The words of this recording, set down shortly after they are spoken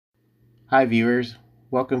Hi viewers,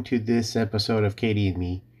 welcome to this episode of Katy and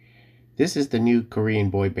Me. This is the new Korean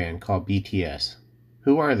boy band called BTS.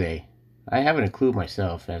 Who are they? I haven't a clue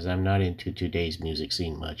myself, as I'm not into today's music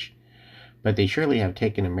scene much. But they surely have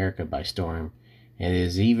taken America by storm, and it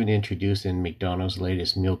is even introduced in McDonald's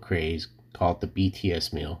latest meal craze called the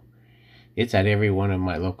BTS meal. It's at every one of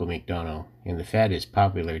my local McDonald's, and the fad is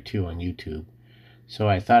popular too on YouTube. So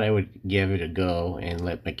I thought I would give it a go and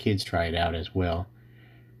let my kids try it out as well.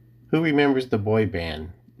 Who remembers the boy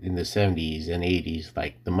band in the 70s and 80s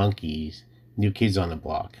like the Monkees, New Kids on the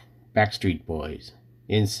Block, Backstreet Boys,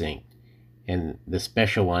 NSYNC, and the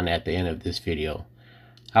special one at the end of this video?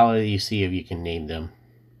 I'll let you see if you can name them.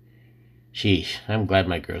 Sheesh, I'm glad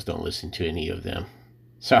my girls don't listen to any of them.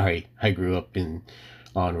 Sorry, I grew up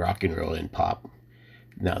on rock and roll and pop.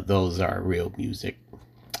 Now those are real music.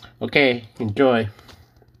 Okay, enjoy.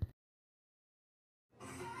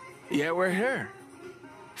 Yeah, we're here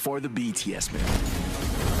for the BTS meal.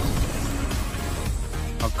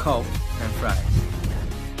 A Coke and fries.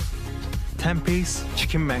 10-piece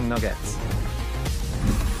chicken McNuggets.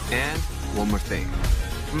 And one more thing.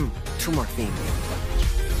 Two more things.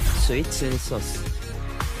 Sweet chili sauce.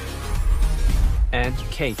 And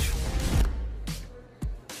cake.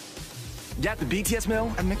 Get the BTS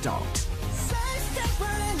meal at McDonald's.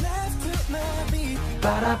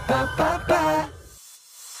 Ba-da-ba-ba-ba.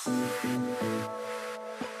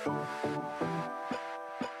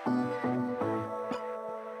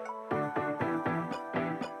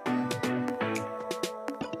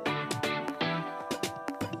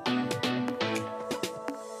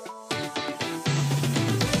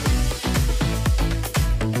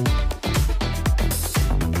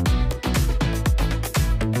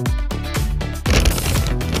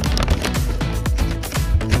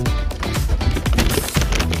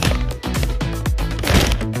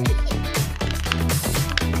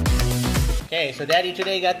 Okay, so Daddy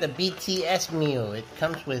today got the BTS meal. It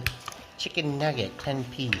comes with chicken nugget,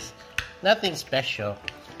 10-piece. Nothing special.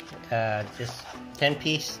 Just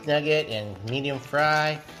 10-piece nugget and medium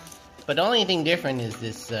fry. But the only thing different is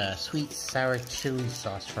this sweet sour chili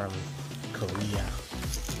sauce from Korea.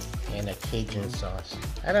 And a Cajun sauce.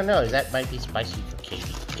 I don't know, that might be spicy for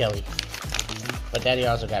Kelly. But Daddy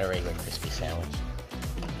also got a regular crispy sandwich.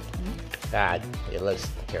 God, it looks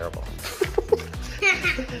terrible.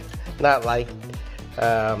 Not like,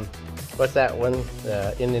 what's that one?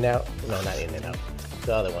 In-N-Out? No, not In-N-Out.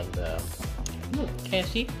 The other one.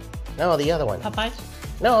 KFC? No, the other one. Popeyes?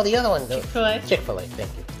 No, the other one. Chick-fil-A? Chick-fil-A, thank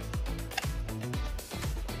you.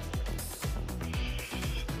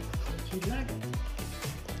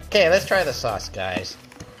 Okay, let's try the sauce, guys.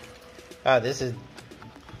 This is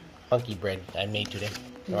funky bread I made today.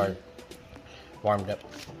 Or warmed up.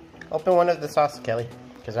 Open one of the sauce, Kelly,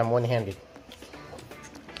 because I'm one-handed.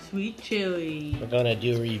 Sweet chili. We're gonna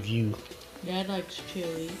do a review. Dad likes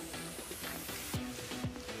chili.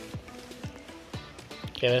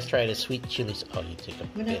 Okay, let's try the sweet chili sauce. Oh, you take a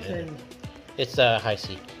What bit of it. happened? It's high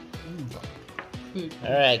C.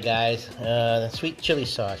 Alright, guys. The sweet chili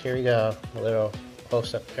sauce. Here we go. A little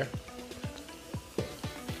close up there.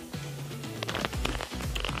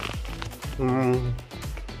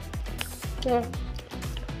 Yeah.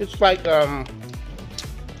 It's like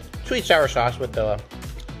sweet sour sauce with the.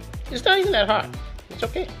 It's not even that hot. It's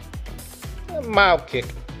okay. A mild kick.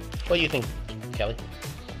 What do you think, Kelly?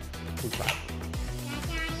 It's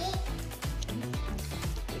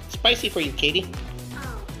spicy for you, Katie.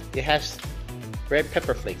 Oh. It has red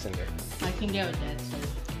pepper flakes in there. I can get what Dad says.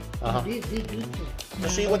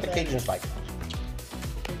 Let's see what the Cajun's like.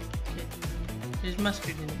 There's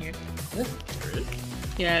mustard in here.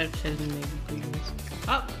 Yeah, it says in the ingredients.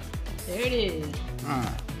 Oh, there it is.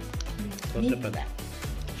 Close up of that.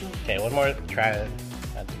 Okay, one more try the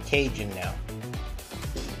Cajun now.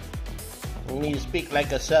 You need to speak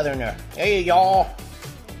like a southerner. Hey, y'all.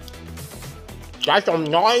 Got some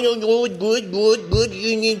nice, good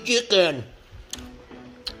Union chicken.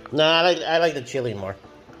 Nah, I like the chili more.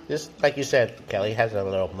 This, like you said, Kelly, has a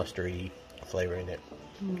little mustardy flavor in it.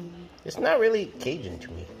 It's not really Cajun to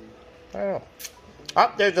me. I don't know.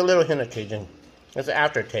 Oh, there's a little hint of Cajun. It's an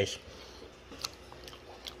aftertaste.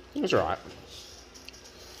 It's alright.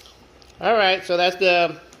 Alright, so that's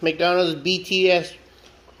the McDonald's BTS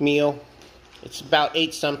meal. It's about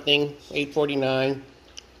 8-something, $8.49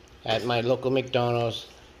 at my local McDonald's.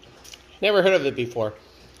 Never heard of it before.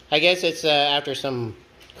 I guess it's after some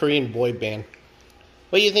Korean boy band.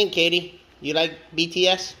 What do you think, Katie? You like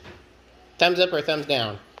BTS? Thumbs up or thumbs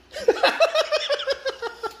down?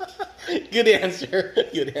 Good answer.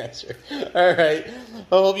 Good answer. Alright. I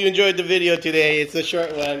hope you enjoyed the video today. It's a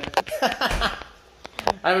short one.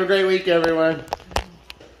 Have a great week, everyone.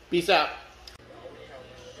 Peace out.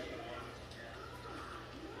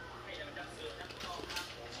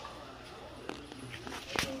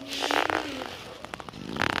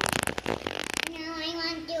 Now I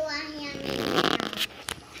want to watch Yummy.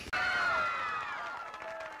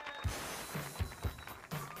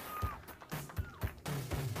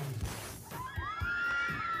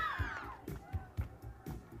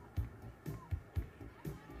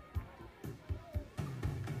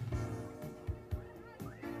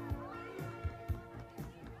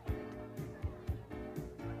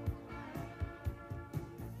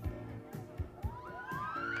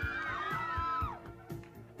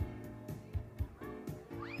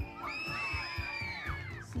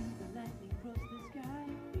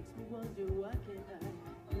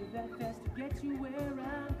 Get you where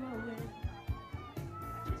I'm going.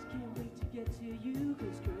 I just can't wait to get to you,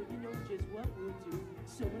 cause girl, you know just what we'll do.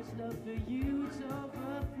 So much love for you, it's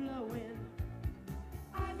overflowing.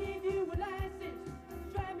 I gave you a license,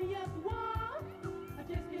 drive me up the wall. I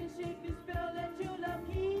just can't shake the spell that your love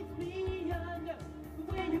keeps me under. The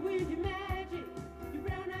way you weave your magic, your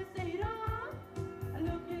brown eyes say it all. I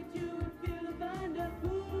look at you and feel the thunder.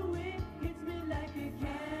 Ooh, it hits me like a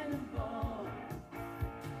cannonball.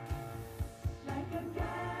 Like a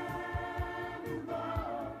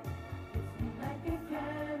cannonball, hits me like a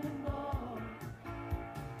cannonball,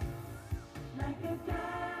 like a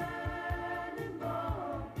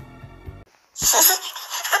cannonball.